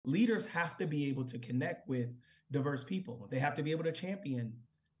leaders have to be able to connect with diverse people. They have to be able to champion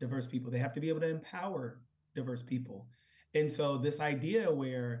diverse people. They have to be able to empower diverse people. And so this idea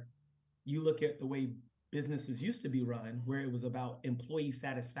where you look at the way businesses used to be run, where it was about employee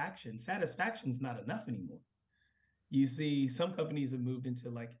satisfaction, satisfaction is not enough anymore. You see some companies have moved into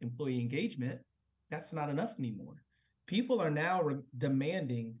like employee engagement. That's not enough anymore. People are now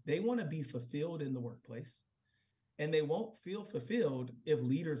demanding, they want to be fulfilled in the workplace, and they won't feel fulfilled if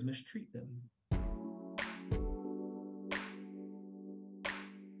leaders mistreat them.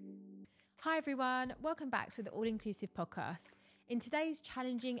 Hi everyone, welcome back to the All Inclusive podcast. In today's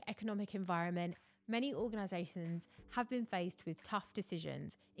challenging economic environment, many organisations have been faced with tough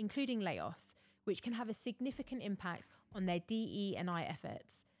decisions, including layoffs, which can have a significant impact on their DE&I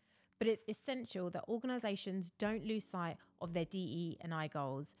efforts. But it's essential that organisations don't lose sight of their DE&I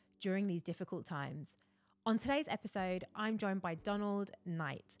goals during these difficult times. On today's episode, I'm joined by Donald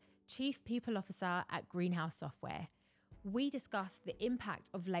Knight, Chief People Officer at Greenhouse Software. We discuss the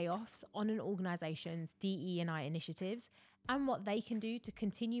impact of layoffs on an organisation's DE&I initiatives and what they can do to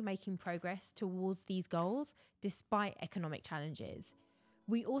continue making progress towards these goals despite economic challenges.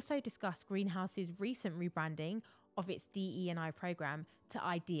 We also discuss Greenhouse's recent rebranding of its DE&I programme to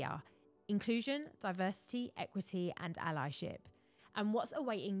IDEA, Inclusion, Diversity, Equity and Allyship, and what's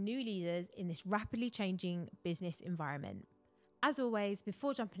awaiting new leaders in this rapidly changing business environment. As always,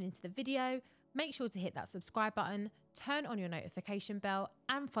 before jumping into the video, make sure to hit that subscribe button, turn on your notification bell,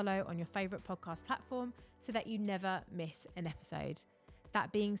 and follow on your favourite podcast platform so that you never miss an episode.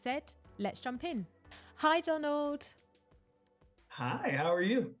 That being said, let's jump in. Hi, Donald. Hi, how are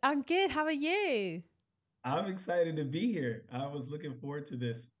you? I'm good. How are you? I'm excited to be here. I was looking forward to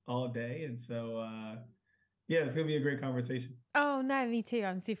this all day. And so, yeah, it's going to be a great conversation. Oh, no, me too.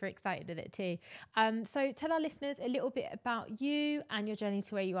 I'm super excited with it too. So tell our listeners a little bit about you and your journey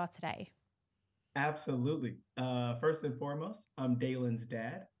to where you are today. Absolutely. First and foremost, I'm Dalen's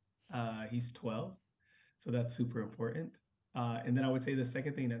dad. He's 12, so that's super important. And then I would say the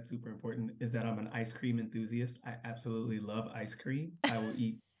second thing that's super important is that I'm an ice cream enthusiast. I absolutely love ice cream. I will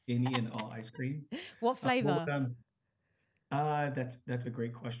eat any and all ice cream. What But flavour? that's a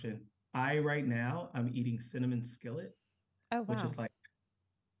great question. I right now I'm eating cinnamon skillet, Oh, which is wow. like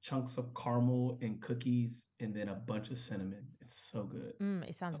chunks of caramel and cookies, and then a bunch of cinnamon. It's so good.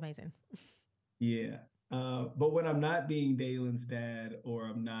 It sounds amazing. Yeah. But when I'm not being Dalen's dad or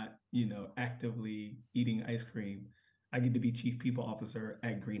I'm not, actively eating ice cream, I get to be chief people officer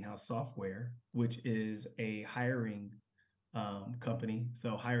at Greenhouse Software, which is a hiring company,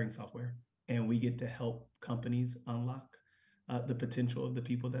 so hiring software. And we get to help companies unlock the potential of the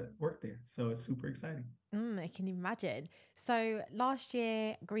people that work there. So it's super exciting. I can imagine. So last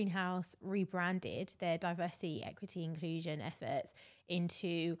year, Greenhouse rebranded their diversity, equity, inclusion efforts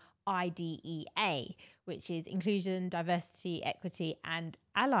into IDEA, which is Inclusion, Diversity, Equity and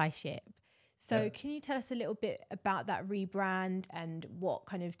Allyship. So Yeah. can you tell us a little bit about that rebrand and what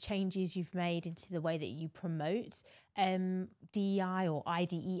kind of changes you've made into the way that you promote DEI or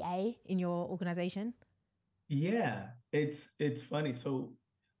IDEA in your organization? Yeah, it's funny. So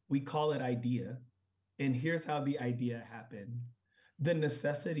we call it idea, and here's how the idea happened. The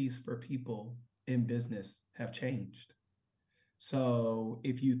necessities for people in business have changed. So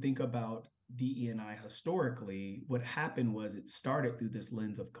if you think about DE&I historically, what happened was it started through this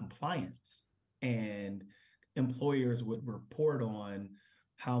lens of compliance, and employers would report on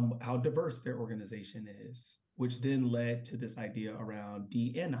how diverse their organization is, which then led to this idea around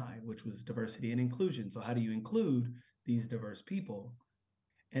DNI, which was diversity and inclusion. So how do you include these diverse people?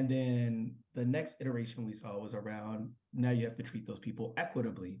 And then the next iteration we saw was around now you have to treat those people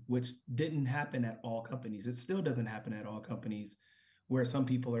equitably, which didn't happen at all companies. It still doesn't happen at all companies, where some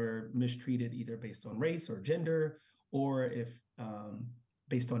people are mistreated either based on race or gender, or if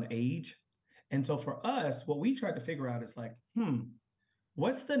based on age. And so for us, what we tried to figure out is like,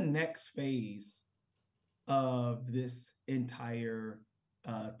 what's the next phase of this entire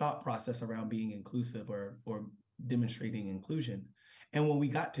thought process around being inclusive or demonstrating inclusion. And when we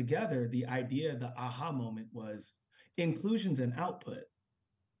got together, the idea, the aha moment was inclusion's an output.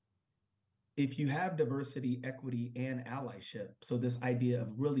 If you have diversity, equity, and allyship, so this idea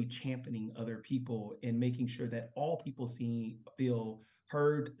of really championing other people and making sure that all people feel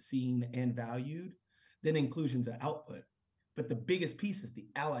heard, seen, and valued, then inclusion's an output. But the biggest piece is the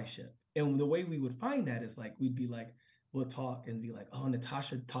allyship. And the way we would find that is like, we'd be like, we'll talk and be like, oh,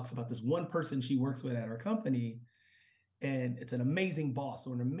 Natasha talks about this one person she works with at our company, and it's an amazing boss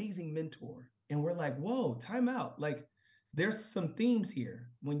or an amazing mentor. And we're like, whoa, time out. Like, there's some themes here.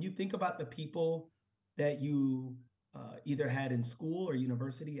 When you think about the people that you either had in school or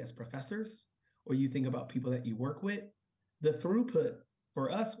university as professors, or you think about people that you work with, the throughput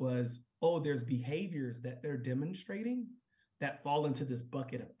for us was, oh, there's behaviors that they're demonstrating that fall into this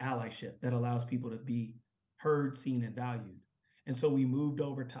bucket of allyship that allows people to be heard, seen, and valued. And so we moved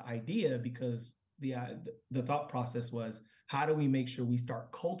over to idea because the thought process was, how do we make sure we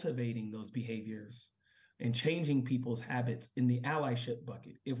start cultivating those behaviors and changing people's habits in the allyship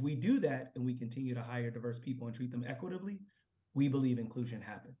bucket? If we do that and we continue to hire diverse people and treat them equitably, we believe inclusion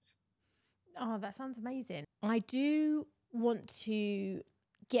happens. Oh, that sounds amazing. I do want to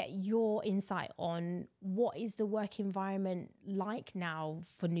get your insight on what is the work environment like now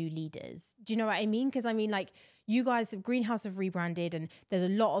for new leaders. Do you know what I mean? Because I mean, like, you guys, Greenhouse have rebranded and there's a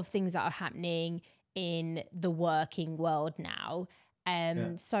lot of things that are happening in the working world now.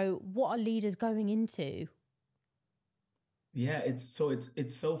 Yeah. So what are leaders going into? Yeah, it's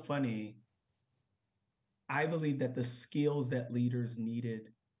so funny. I believe that the skills that leaders needed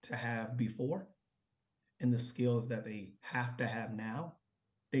to have before and the skills that they have to have now,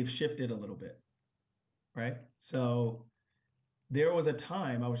 they've shifted a little bit, right? So there was a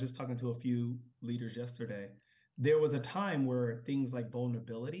time, I was just talking to a few leaders yesterday. There was a time where things like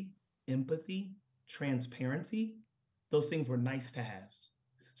vulnerability, empathy, transparency, those things were nice to haves.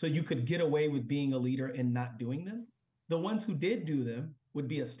 So you could get away with being a leader and not doing them. The ones who did do them would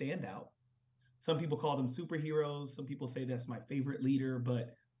be a standout. Some people call them superheroes. Some people say that's my favorite leader,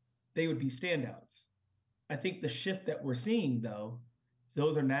 but they would be standouts. I think the shift that we're seeing, though,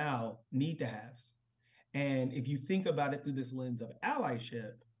 those are now need to haves. And if you think about it through this lens of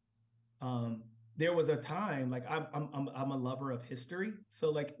allyship, there was a time, like I'm a lover of history, so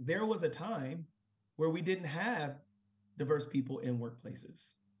like there was a time where we didn't have diverse people in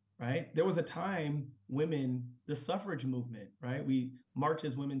workplaces, right? There was a time the suffrage movement, right? We March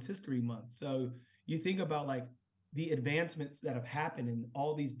is Women's History Month, so you think about like the advancements that have happened in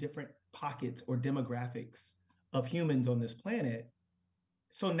all these different pockets or demographics of humans on this planet.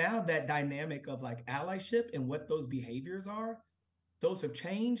 So now that dynamic of like allyship and what those behaviors are, those have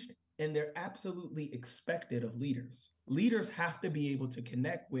changed and they're absolutely expected of leaders. Leaders have to be able to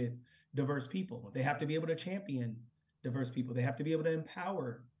connect with diverse people. They have to be able to champion diverse people. They have to be able to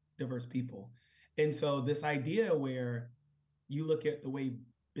empower diverse people. And so this idea where you look at the way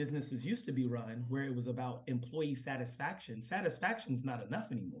businesses used to be run, where it was about employee satisfaction, satisfaction is not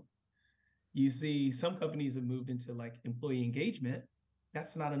enough anymore. You see some companies have moved into like employee engagement.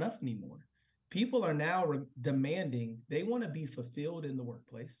 That's not enough anymore. People are now demanding, they want to be fulfilled in the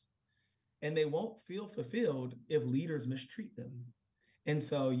workplace, and they won't feel fulfilled if leaders mistreat them. And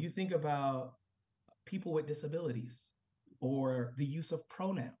so you think about people with disabilities or the use of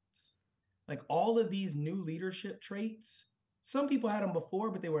pronouns, like all of these new leadership traits. Some people had them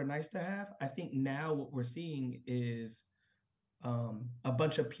before, but they were nice to have. I think now what we're seeing is a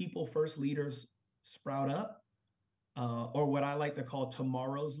bunch of people first leaders sprout up, or what I like to call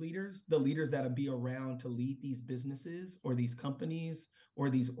tomorrow's leaders, the leaders that'll be around to lead these businesses or these companies or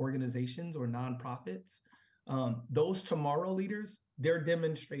these organizations or nonprofits. Those tomorrow leaders, they're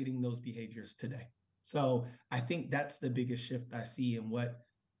demonstrating those behaviors today. So I think that's the biggest shift I see in what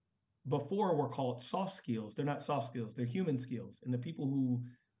before were called soft skills. They're not soft skills, they're human skills. And the people who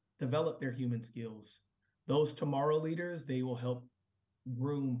develop their human skills, those tomorrow leaders, they will help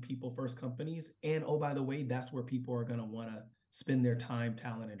groom people first companies. And oh, by the way, that's where people are going to want to spend their time,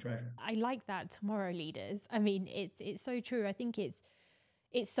 talent, and treasure. I like that, tomorrow leaders. I mean, it's so true. I think it's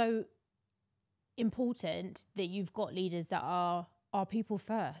so important that you've got leaders that are people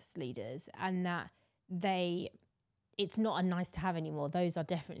first leaders, and that it's not a nice to have anymore. Those are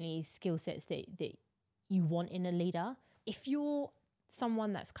definitely skill sets that you want in a leader. If you're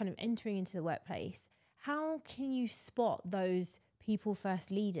someone that's kind of entering into the workplace, how can you spot those people first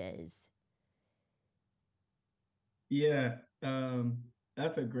leaders? Yeah,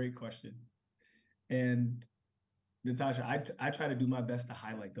 that's a great question. And Natasha, I try to do my best to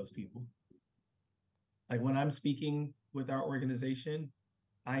highlight those people. Like when I'm speaking with our organization,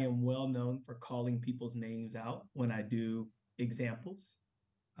 I am well known for calling people's names out when I do examples.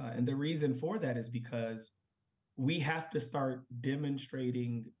 And the reason for that is because we have to start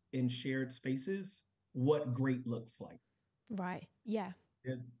demonstrating in shared spaces what great looks like. Right. Yeah.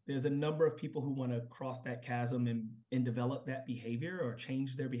 There's a number of people who want to cross that chasm and develop that behavior or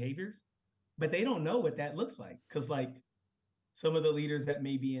change their behaviors, but they don't know what that looks like. Because like some of the leaders that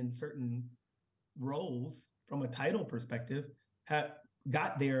may be in certain roles from a title perspective have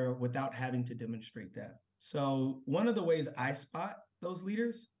got there without having to demonstrate that. So one of the ways I spot those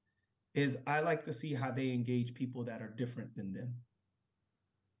leaders is I like to see how they engage people that are different than them.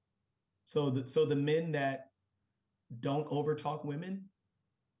 So the men that don't overtalk women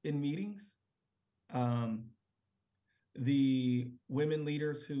in meetings. Um, the women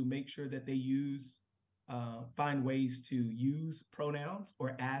leaders who make sure that they find ways to use pronouns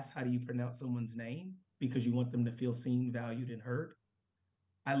or ask how do you pronounce someone's name because you want them to feel seen, valued, and heard.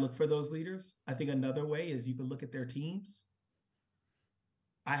 I look for those leaders. I think another way is you can look at their teams.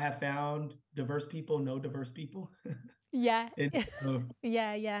 I have found diverse people know diverse people. Yeah. And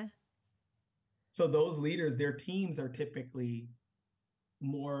Yeah, yeah. so those leaders, their teams are typically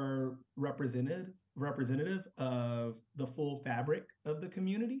more representative of the full fabric of the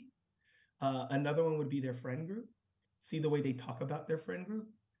community. Another one would be their friend group. See the way they talk about their friend group.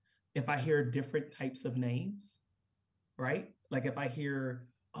 If I hear different types of names, right? Like if I hear,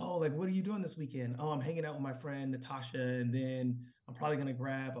 oh, like what are you doing this weekend? Oh, I'm hanging out with my friend Natasha, and then I'm probably gonna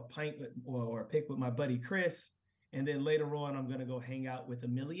grab a pint or a pick with my buddy Chris, and then later on I'm gonna go hang out with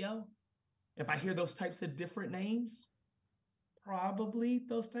Emilio. If I hear those types of different names, probably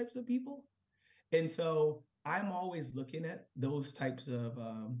those types of people. And so I'm always looking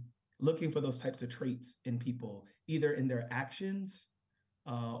for those types of traits in people, either in their actions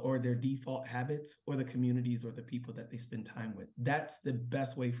or their default habits or the communities or the people that they spend time with. That's the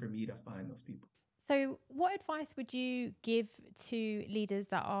best way for me to find those people. So, what advice would you give to leaders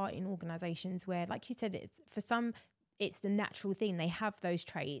that are in organizations where, like you said, for some, it's the natural thing. They have those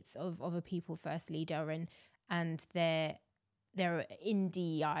traits of a people first leader, and they're in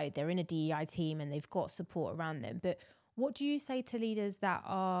DEI, they're in a DEI team, and they've got support around them. But what do you say to leaders that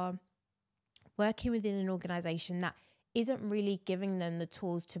are working within an organization that isn't really giving them the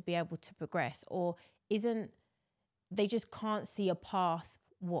tools to be able to progress, or isn't they just can't see a path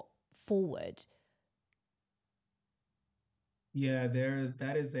forward? Yeah,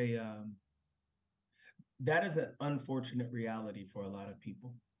 that is an unfortunate reality for a lot of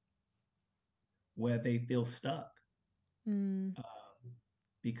people where they feel stuck Mm.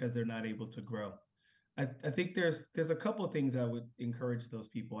 because they're not able to grow. I think there's a couple of things I would encourage those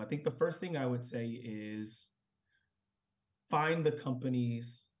people. I think the first thing I would say is find the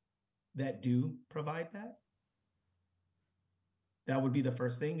companies that do provide that. That would be the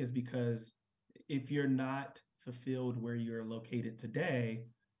first thing, is because if you're not fulfilled where you're located today,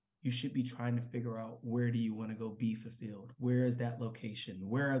 you should be trying to figure out, where do you want to go be fulfilled? Where is that location?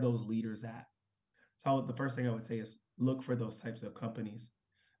 Where are those leaders at? So the first thing I would say is look for those types of companies.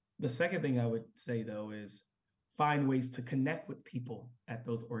 The second thing I would say, though, is find ways to connect with people at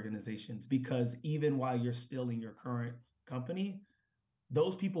those organizations, because even while you're still in your current company,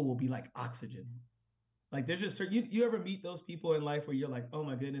 those people will be like oxygen. Like there's just you ever meet those people in life where you're like, oh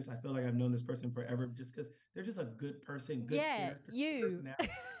my goodness, I feel like I've known this person forever just because they're just a good person, good Yeah, character, you. personality.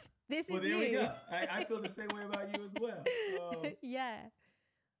 This Well, is there we you. go. I feel the same way about you as well. Yeah.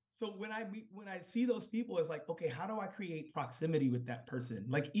 So when I see those people, it's like, okay, how do I create proximity with that person?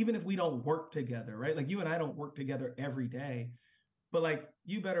 Like even if we don't work together, right? Like you and I don't work together every day, but like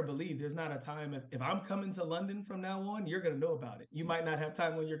you better believe there's not a time if I'm coming to London from now on, you're gonna know about it. You might not have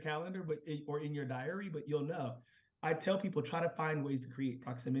time on your calendar, or in your diary, but you'll know. I tell people, try to find ways to create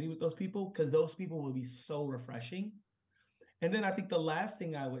proximity with those people, because those people will be so refreshing. And then I think the last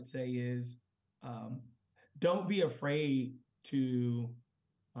thing I would say is, um, don't be afraid to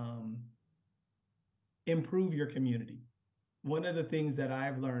um, improve your community. One of the things that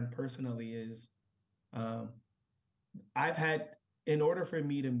I've learned personally is, um, I've had, in order for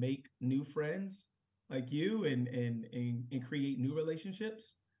me to make new friends like you and create new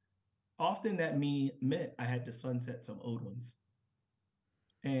relationships, often that meant I had to sunset some old ones.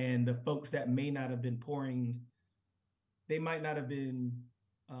 And the folks that may not have been they might not have been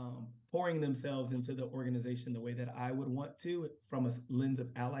pouring themselves into the organization the way that I would want to, from a lens of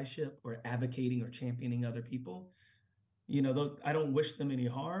allyship or advocating or championing other people. I don't wish them any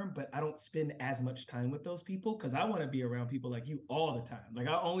harm, but I don't spend as much time with those people because I want to be around people like you all the time. Like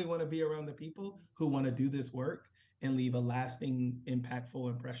I only want to be around the people who want to do this work and leave a lasting, impactful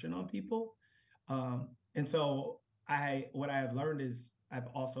impression on people. And so what I have learned is I've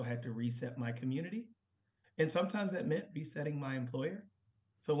also had to reset my community. And sometimes that meant resetting my employer.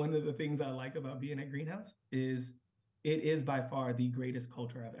 So one of the things I like about being at Greenhouse is it is by far the greatest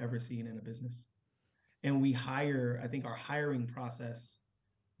culture I've ever seen in a business. And I think our hiring process,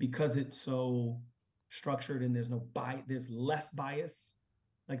 because it's so structured and there's less bias.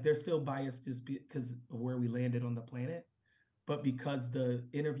 Like there's still bias just because of where we landed on the planet, but because the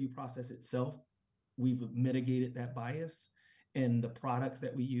interview process itself, we've mitigated that bias, and the products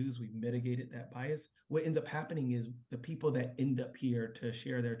that we use, we've mitigated that bias. What ends up happening is the people that end up here to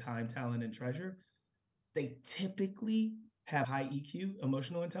share their time, talent, and treasure, they typically have high EQ,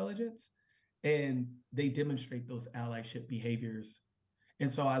 emotional intelligence, and they demonstrate those allyship behaviors.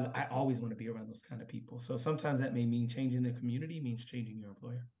 And so I always want to be around those kind of people. So sometimes that may mean changing the community, means changing your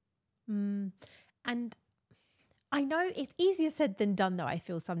employer. Mm. And I know it's easier said than done, though, I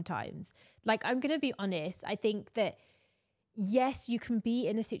feel sometimes. Like, I'm going to be honest. I think that, yes, you can be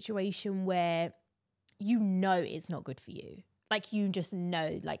in a situation where you know it's not good for you. Like, you just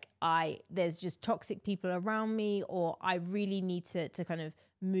know, like, there's just toxic people around me, or I really need to kind of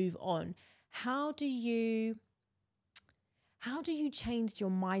move on. How do you change your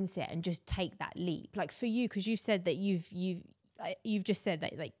mindset and just take that leap? Like, for you, because you said that you've just said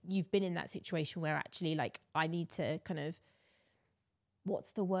that, like, you've been in that situation where actually, like, I need to kind of,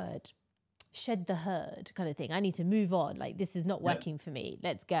 what's the word? Shed the herd kind of thing. I need to move on. Like, this is not Yep. working for me.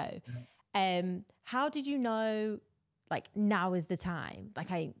 Let's go. Yeah. How did you know, like, now is the time?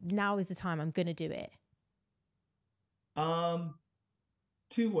 Like, now is the time, I'm going to do it.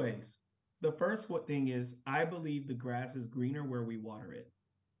 Two ways. The first thing is I believe the grass is greener where we water it.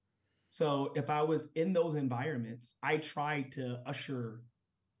 So if I was in those environments, I tried to usher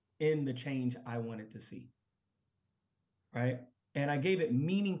in the change I wanted to see. Right. And I gave it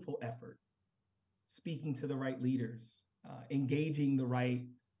meaningful effort, speaking to the right leaders, engaging the right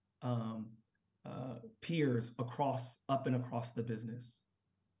um, peers up and across the business.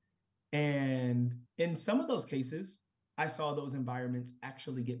 And in some of those cases, I saw those environments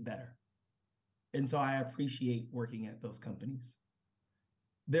actually get better. And so I appreciate working at those companies.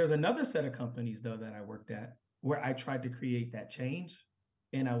 There's another set of companies, though, that I worked at where I tried to create that change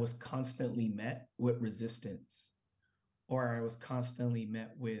and I was constantly met with resistance, or I was constantly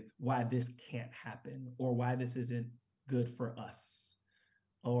met with why this can't happen, or why this isn't good for us,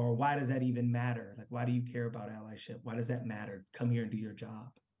 or why does that even matter? Like, why do you care about allyship? Why does that matter? Come here and do your job.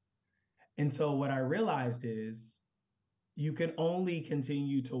 And so what I realized is you can only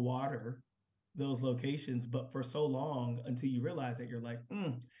continue to water those locations, but for so long until you realize that you're like,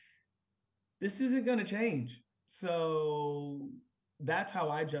 this isn't going to change. So that's how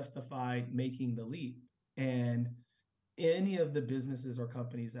I justified making the leap. And any of the businesses or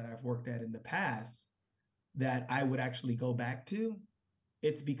companies that I've worked at in the past that I would actually go back to,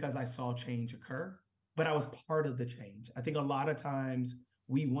 it's because I saw change occur, but I was part of the change. I think a lot of times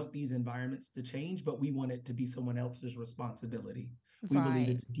we want these environments to change, but we want it to be someone else's responsibility. We believe Right.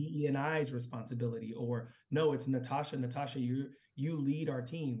 it's DE&I's responsibility, or no, it's Natasha. Natasha, you lead our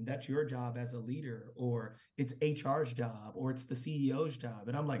team. That's your job as a leader, or it's HR's job, or it's the CEO's job.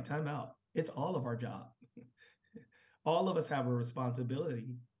 And I'm like, time out. It's all of our job. All of us have a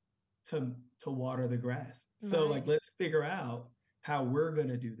responsibility to water the grass. So like, Right. let's figure out how we're going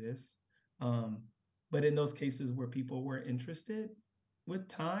to do this. Um, but in those cases where people were interested, with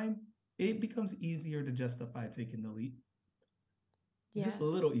time, it becomes easier to justify taking the leap. Yeah. Just a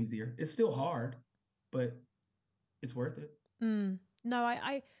little easier. It's still hard, but it's worth it. No,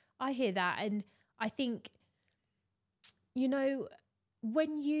 I hear that. And I think, you know,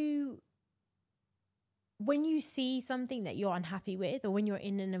 when you see something that you're unhappy with, or when you're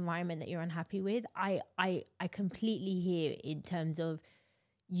in an environment that you're unhappy with, I completely hear in terms of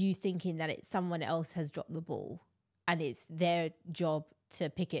you thinking that it's someone else has dropped the ball and it's their job to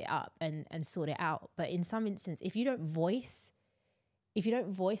pick it up and sort it out. But in some instance, if you don't voice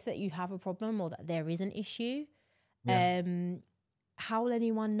that you have a problem or that there is an issue, Yeah. how will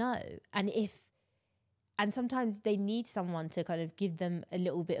anyone know? And sometimes they need someone to kind of give them a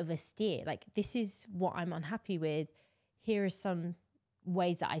little bit of a steer. Like, this is what I'm unhappy with. Here are some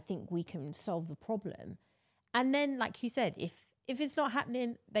ways that I think we can solve the problem. And then, like you said, if it's not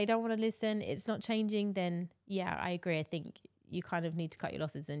happening, they don't want to listen, it's not changing, then yeah, I agree. I think you kind of need to cut your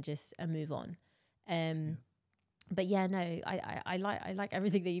losses and just move on. Yeah. But yeah, no, I like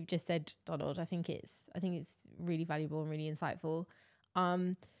everything that you've just said, Donald. I think it's really valuable and really insightful.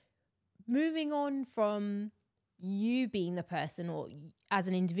 Moving on from you being the person, or as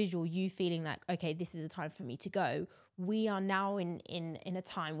an individual, you feeling like, okay, this is a time for me to go. We are now in a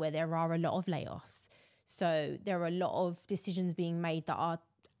time where there are a lot of layoffs. So there are a lot of decisions being made that are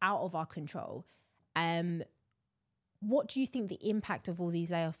out of our control. What do you think the impact of all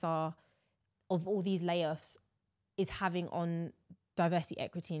these layoffs is having on diversity,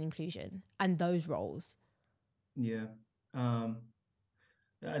 equity, and inclusion and those roles? Yeah. Um,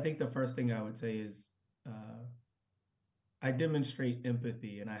 I think the first thing I would say is I demonstrate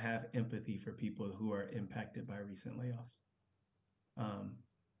empathy, and I have empathy for people who are impacted by recent layoffs. Um,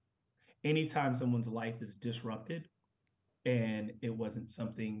 Anytime someone's life is disrupted and it wasn't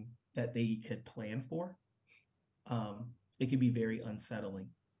something that they could plan for, it can be very unsettling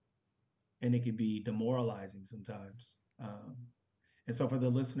and it can be demoralizing sometimes. And so, for the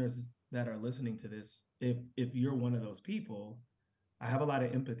listeners that are listening to this, if you're one of those people, I have a lot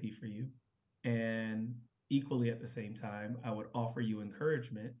of empathy for you. And equally at the same time, I would offer you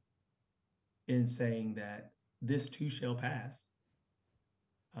encouragement in saying that this too shall pass.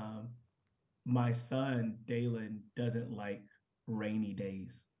 Um, my son, Dalen, doesn't like rainy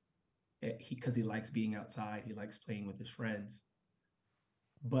days because he likes being outside. He likes playing with his friends.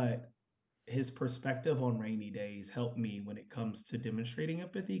 But his perspective on rainy days helped me when it comes to demonstrating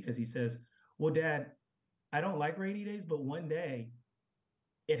empathy because he says, well, Dad, I don't like rainy days, but one day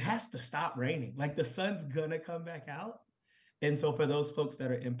it has to stop raining. Like the sun's gonna come back out. And so for those folks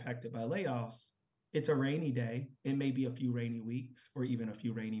that are impacted by layoffs, it's a rainy day. It may be a few rainy weeks or even a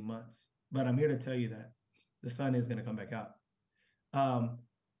few rainy months. But I'm here to tell you that the sun is going to come back out. Um,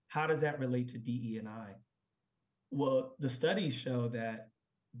 how does that relate to DE&I? Well, the studies show that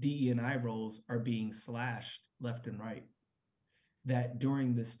DE&I roles are being slashed left and right. That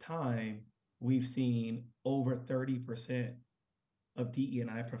during this time, we've seen over 30% of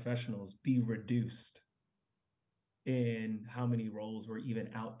DE&I professionals be reduced in how many roles were even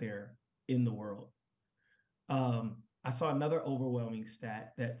out there in the world. I saw another overwhelming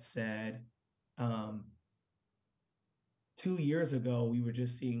stat that said 2 years ago, we were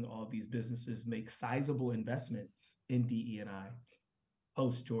just seeing all these businesses make sizable investments in DE&I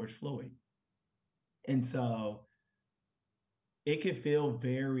post George Floyd. And so it could feel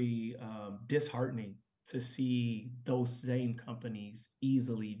very disheartening to see those same companies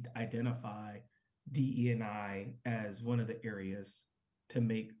easily identify DE&I as one of the areas to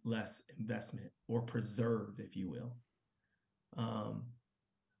make less investment or preserve, if you will.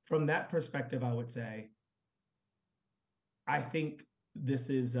 From that perspective, I would say, I think this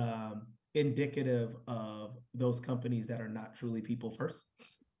is indicative of those companies that are not truly people first.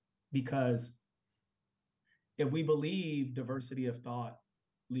 Because if we believe diversity of thought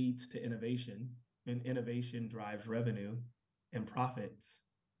leads to innovation and innovation drives revenue and profits,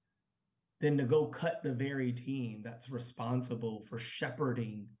 then to go cut the very team that's responsible for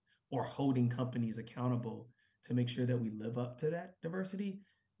shepherding or holding companies accountable to make sure that we live up to that diversity,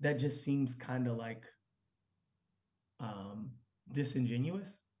 that just seems kind of like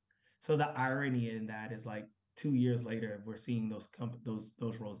disingenuous. So the irony in that is like 2 years later, we're seeing those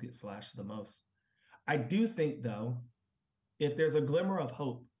roles get slashed the most. I do think though, if there's a glimmer of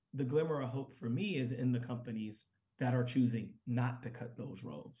hope, the glimmer of hope for me is in the companies that are choosing not to cut those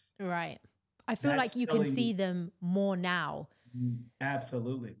roles. Right. I feel That's like you can see them more now.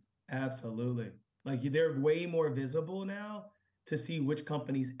 Absolutely. Absolutely. Like they're way more visible now to see which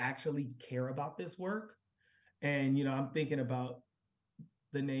companies actually care about this work. And, I'm thinking about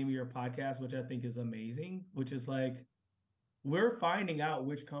the name of your podcast, which I think is amazing, which is like, we're finding out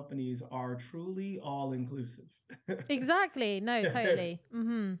which companies are truly all inclusive. Exactly. No, totally.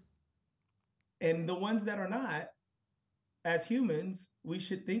 Mm-hmm. And the ones that are not, as humans, we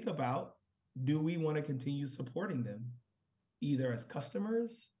should think about, do we want to continue supporting them either as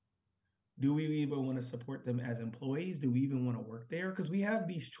customers? Do we even want to support them as employees? Do we even want to work there? Because we have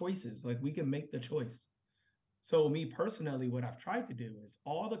these choices, like we can make the choice. So me personally, what I've tried to do is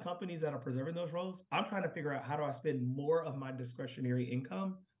all the companies that are preserving those roles, I'm trying to figure out how do I spend more of my discretionary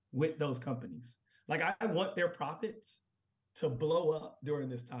income with those companies. Like I want their profits to blow up during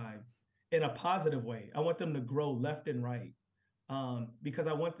this time in a positive way. I want them to grow left and right because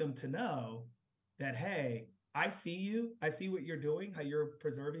I want them to know that, hey, I see you. I see what you're doing, how you're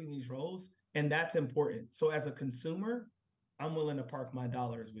preserving these roles, and that's important. So as a consumer, I'm willing to park my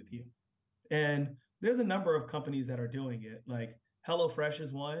dollars with you. And there's a number of companies that are doing it. Like HelloFresh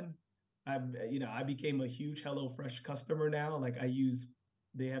is one. I became a huge HelloFresh customer now. Like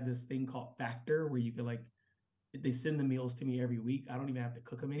they have this thing called Factor where you can they send the meals to me every week. I don't even have to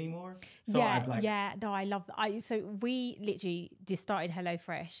cook them anymore. So no, I love that. So we literally just started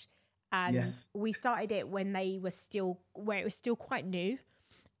HelloFresh, and yes, we started it when it was still quite new.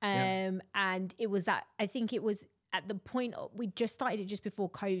 yeah, And it was I think it was at the point we just started it just before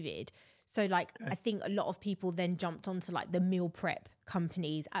COVID. So I okay. think a lot of people then jumped onto the meal prep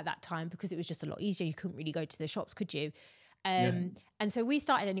companies at that time because it was just a lot easier. You couldn't really go to the shops, could you? Yeah, And so we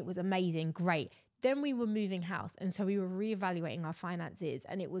started and it was amazing, great. Then we were moving house. And so we were reevaluating our finances.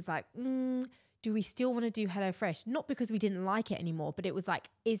 And it was like, do we still want to do HelloFresh? Not because we didn't like it anymore, but it was like,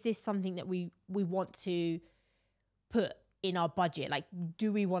 is this something that we want to put in our budget? Like,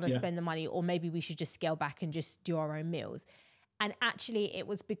 do we want to spend the money, or maybe we should just scale back and just do our own meals? And actually it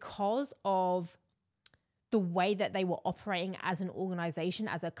was because of the way that they were operating as an organization,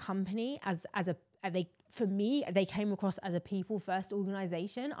 as a company, for me, they came across as a people first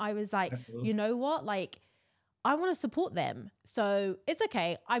organization. I was like, absolutely. you know what? I want to support them. So it's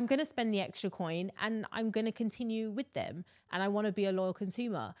okay. I'm going to spend the extra coin and I'm going to continue with them. And I want to be a loyal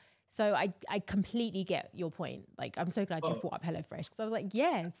consumer. So I completely get your point. Like, I'm so glad you Oh, brought up HelloFresh because I was like,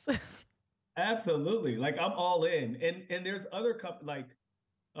 yes. absolutely. Like I'm all in. And there's other like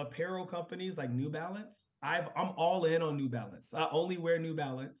apparel companies like New Balance. I'm all in on New Balance. I only wear New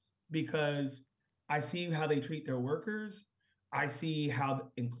Balance because I see how they treat their workers. I see how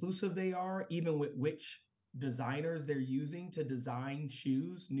inclusive they are, even with which designers they're using to design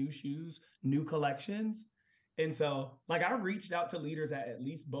shoes, new collections. And so, like, I reached out to leaders at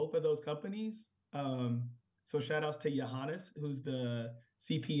least both of those companies. So shout outs to Johannes, who's the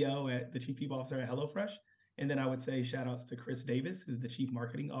CPO at the Chief People Officer at HelloFresh. And then I would say shout outs to Chris Davis, who's the Chief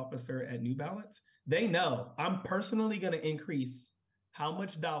Marketing Officer at New Balance. They know I'm personally going to increase how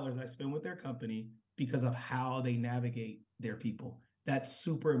much dollars I spend with their company because of how they navigate their people. That's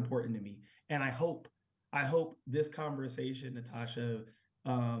super important to me. And I hope this conversation, Natasha,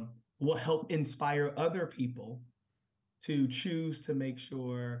 um, will help inspire other people to choose to make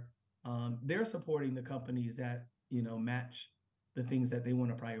sure they're supporting the companies that match the things that they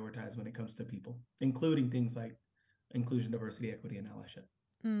want to prioritize when it comes to people, including things like inclusion, diversity, equity, and allyship.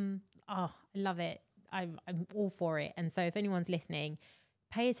 Oh, I love it. I'm all for it. And so if anyone's listening,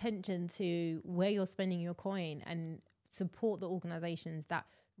 pay attention to where you're spending your coin and support the organizations that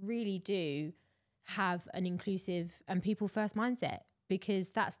really do have an inclusive and people first mindset, because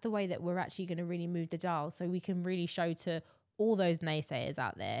that's the way that we're actually going to really move the dial. So we can really show to all those naysayers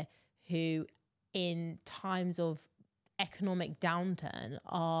out there who in times of economic downturn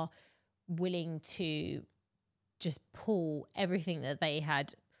are willing to just pull everything that they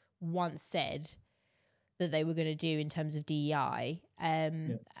had once said that they were going to do in terms of DEI Yeah.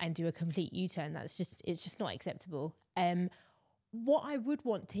 and do a complete U-turn. It's just not acceptable. What I would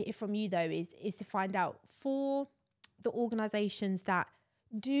want to hear from you though is to find out for the organizations that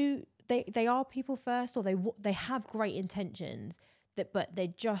do they are people first, or they have great intentions but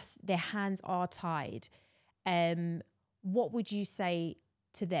their hands are tied. What would you say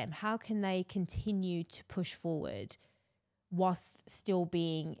to them? How can they continue to push forward whilst still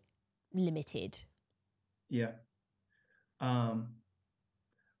being limited? Yeah. Um,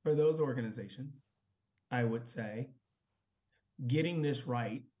 for those organizations, I would say getting this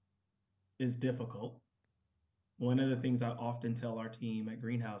right is difficult. One of the things I often tell our team at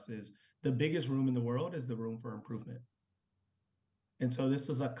Greenhouse is the biggest room in the world is the room for improvement. And so this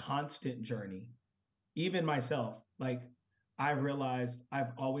is a constant journey. Even myself, like I realized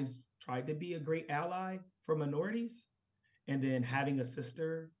I've always tried to be a great ally for minorities. And then having a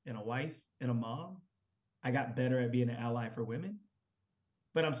sister and a wife and a mom, I got better at being an ally for women,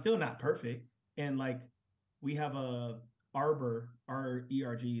 but I'm still not perfect. And like we have a arbor, our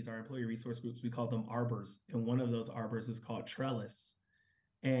ERGs, our employee resource groups, we call them arbors. And one of those arbors is called Trellis.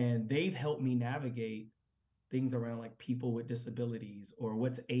 And they've helped me navigate things around like people with disabilities, or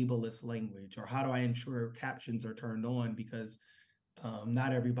what's ableist language, or how do I ensure captions are turned on, because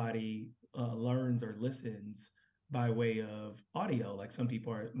not everybody learns or listens by way of audio. Like some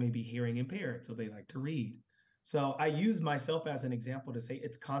people are maybe hearing impaired, so they like to read. So I use myself as an example to say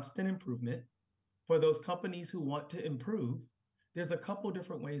it's constant improvement. For those companies who want to improve, there's a couple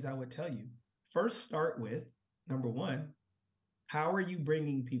different ways I would tell you. First, start with number one, how are you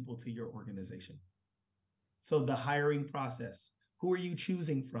bringing people to your organization? So the hiring process, who are you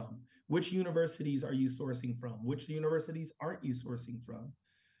choosing from? Which universities are you sourcing from? Which universities aren't you sourcing from?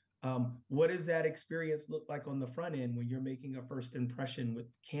 What does that experience look like on the front end when you're making a first impression with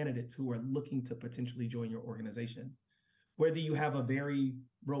candidates who are looking to potentially join your organization? Whether you have a very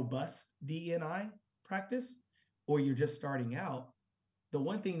robust DEI practice or you're just starting out, the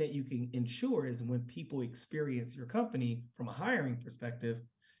one thing that you can ensure is when people experience your company from a hiring perspective,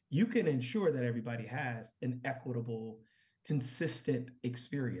 you can ensure that everybody has an equitable, consistent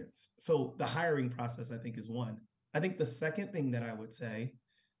experience. So the hiring process, I think, is one. I think the second thing that I would say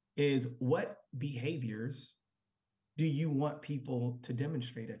is what behaviors do you want people to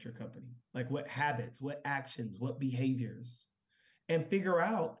demonstrate at your company? Like what habits, what actions, what behaviors? And figure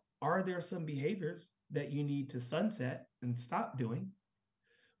out, are there some behaviors that you need to sunset and stop doing?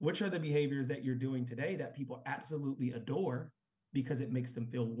 Which are the behaviors that you're doing today that people absolutely adore because it makes them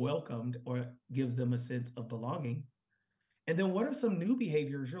feel welcomed or gives them a sense of belonging? And then what are some new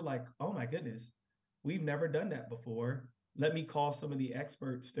behaviors you're like, oh my goodness, we've never done that before. Let me call some of the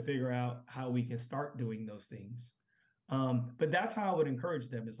experts to figure out how we can start doing those things. But that's how I would encourage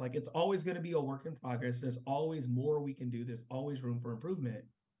them. It's like, it's always going to be a work in progress. There's always more we can do. There's always room for improvement,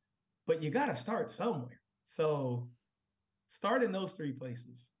 but you got to start somewhere. So start in those three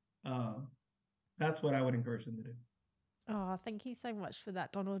places. That's what I would encourage them to do. Oh, thank you so much for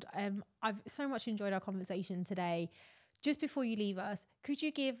that, Donald. I've so much enjoyed our conversation today. Just before you leave us, could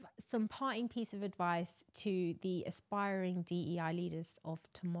you give some parting piece of advice to the aspiring DEI leaders of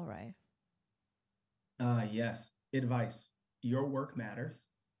tomorrow? Yes, advice. Your work matters.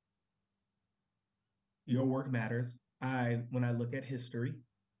 Your work matters. When I look at history,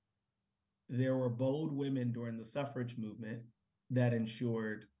 there were bold women during the suffrage movement that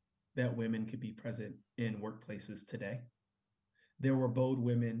ensured that women could be present in workplaces today. There were bold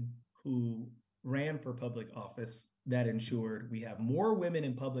women who ran for public office that ensured we have more women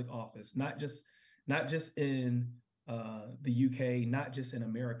in public office, not just in the UK, not just in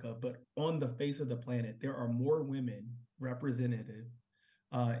America, but on the face of the planet. There are more women represented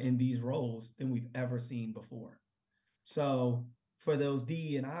in these roles than we've ever seen before. So for those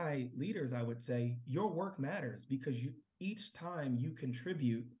D&I leaders, I would say your work matters because each time you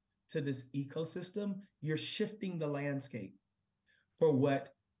contribute to this ecosystem, you're shifting the landscape for what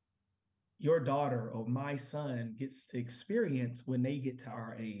your daughter or my son gets to experience when they get to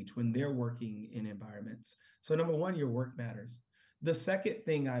our age, when they're working in environments. So number one, your work matters. The second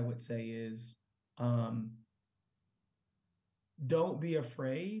thing I would say is don't be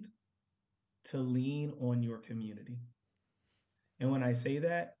afraid to lean on your community. And when I say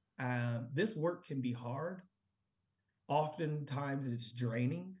that, this work can be hard. Oftentimes it's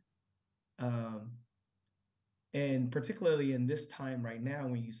draining. And particularly in this time right now,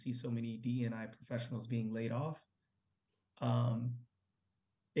 when you see so many D&I professionals being laid off,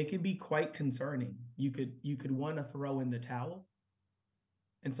 it can be quite concerning. You could want to throw in the towel.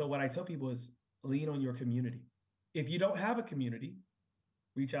 And so what I tell people is lean on your community. If you don't have a community,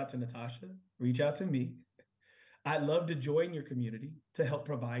 reach out to Natasha, reach out to me. I'd love to join your community to help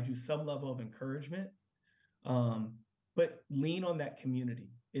provide you some level of encouragement. But lean on that community.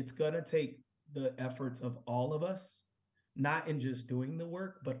 It's going to take the efforts of all of us, not in just doing the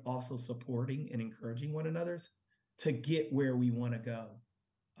work, but also supporting and encouraging one another to get where we want to go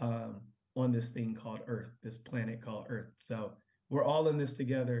on this thing called Earth, this planet called Earth. So we're all in this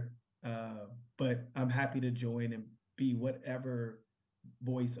together, but I'm happy to join and be whatever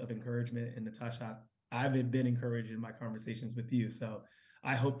voice of encouragement. And Natasha, I've been encouraged in my conversations with you. So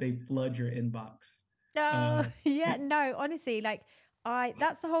I hope they flood your inbox. Yeah, no, honestly, like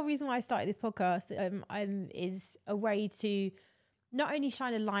that's the whole reason why I started this podcast. Is a way to not only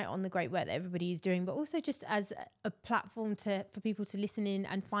shine a light on the great work that everybody is doing, but also just as a platform for people to listen in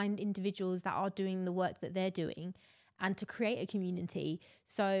and find individuals that are doing the work that they're doing and to create a community.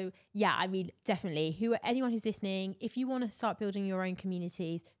 So yeah, I mean, definitely anyone who's listening, if you want to start building your own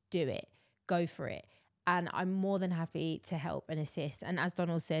communities, do it, go for it. And I'm more than happy to help and assist. And as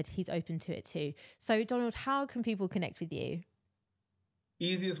Donald said, he's open to it too. So Donald, how can people connect with you?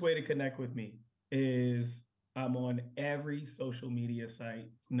 Easiest way to connect with me is I'm on every social media site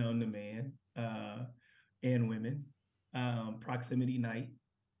known to man and women. Proximity Night.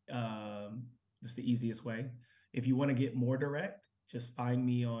 That's the easiest way. If you want to get more direct, just find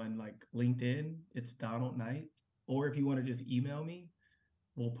me on like LinkedIn. It's Donald Knight. Or if you want to just email me,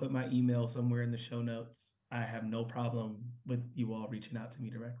 we'll put my email somewhere in the show notes. I have no problem with you all reaching out to me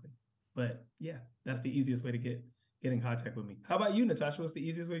directly. But yeah, that's the easiest way to get in contact with me. How about you, Natasha? What's the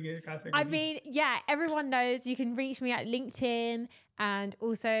easiest way to get in contact with you? Yeah, everyone knows you can reach me at LinkedIn, and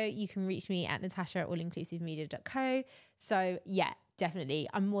also you can reach me at natasha@allinclusivemedia.co. So yeah, definitely.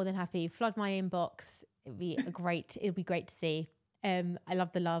 I'm more than happy. Flood my inbox. It'll be great to see. I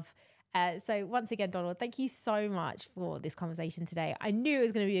love the love. So once again, Donald, thank you so much for this conversation today. I knew it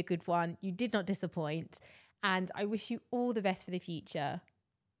was going to be a good one. You did not disappoint. And I wish you all the best for the future.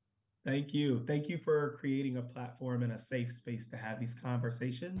 Thank you. Thank you for creating a platform and a safe space to have these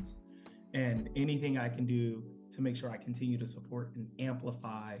conversations. And anything I can do to make sure I continue to support and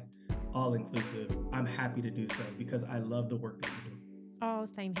amplify All Inclusive, I'm happy to do so because I love the work that you do. Oh,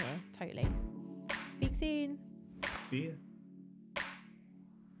 same here. Totally. Speak soon. See ya.